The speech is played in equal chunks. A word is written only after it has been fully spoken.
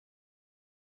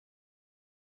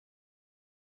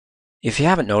If you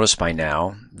haven't noticed by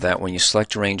now that when you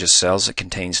select a range of cells that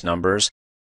contains numbers,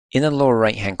 in the lower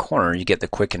right hand corner you get the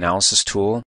quick analysis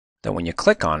tool that when you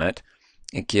click on it,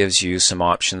 it gives you some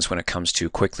options when it comes to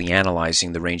quickly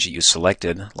analyzing the range that you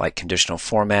selected, like conditional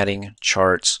formatting,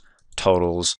 charts,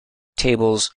 totals,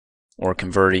 tables, or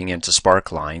converting into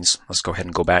Sparklines. Let's go ahead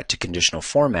and go back to conditional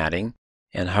formatting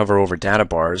and hover over data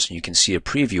bars. You can see a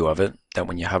preview of it that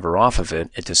when you hover off of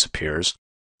it, it disappears.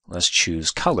 Let's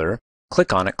choose color.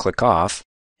 Click on it, click off,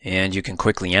 and you can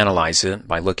quickly analyze it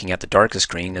by looking at the darkest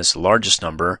green as the largest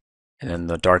number, and then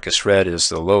the darkest red is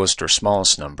the lowest or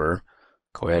smallest number.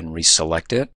 Go ahead and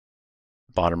reselect it.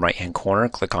 Bottom right hand corner,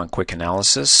 click on Quick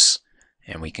Analysis,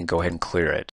 and we can go ahead and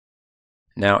clear it.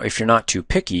 Now, if you're not too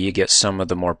picky, you get some of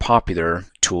the more popular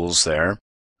tools there,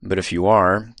 but if you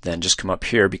are, then just come up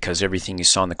here because everything you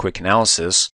saw in the Quick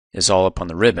Analysis is all up on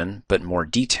the ribbon, but in more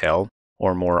detail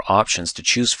or more options to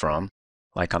choose from.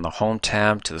 Like on the Home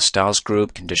tab to the Styles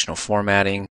group, conditional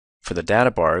formatting. For the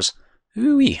data bars,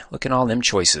 ooh-wee, look at all them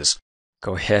choices.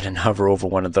 Go ahead and hover over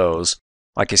one of those.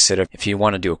 Like I said, if you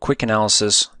want to do a quick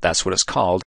analysis, that's what it's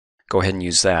called. Go ahead and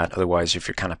use that. Otherwise, if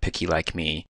you're kind of picky like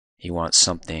me, you want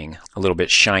something a little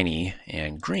bit shiny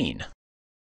and green.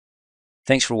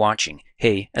 Thanks for watching.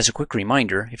 Hey, as a quick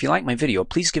reminder, if you like my video,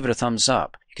 please give it a thumbs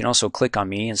up. You can also click on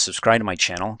me and subscribe to my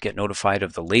channel, get notified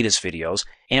of the latest videos,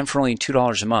 and for only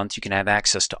 $2 a month, you can have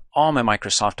access to all my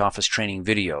Microsoft Office training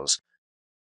videos.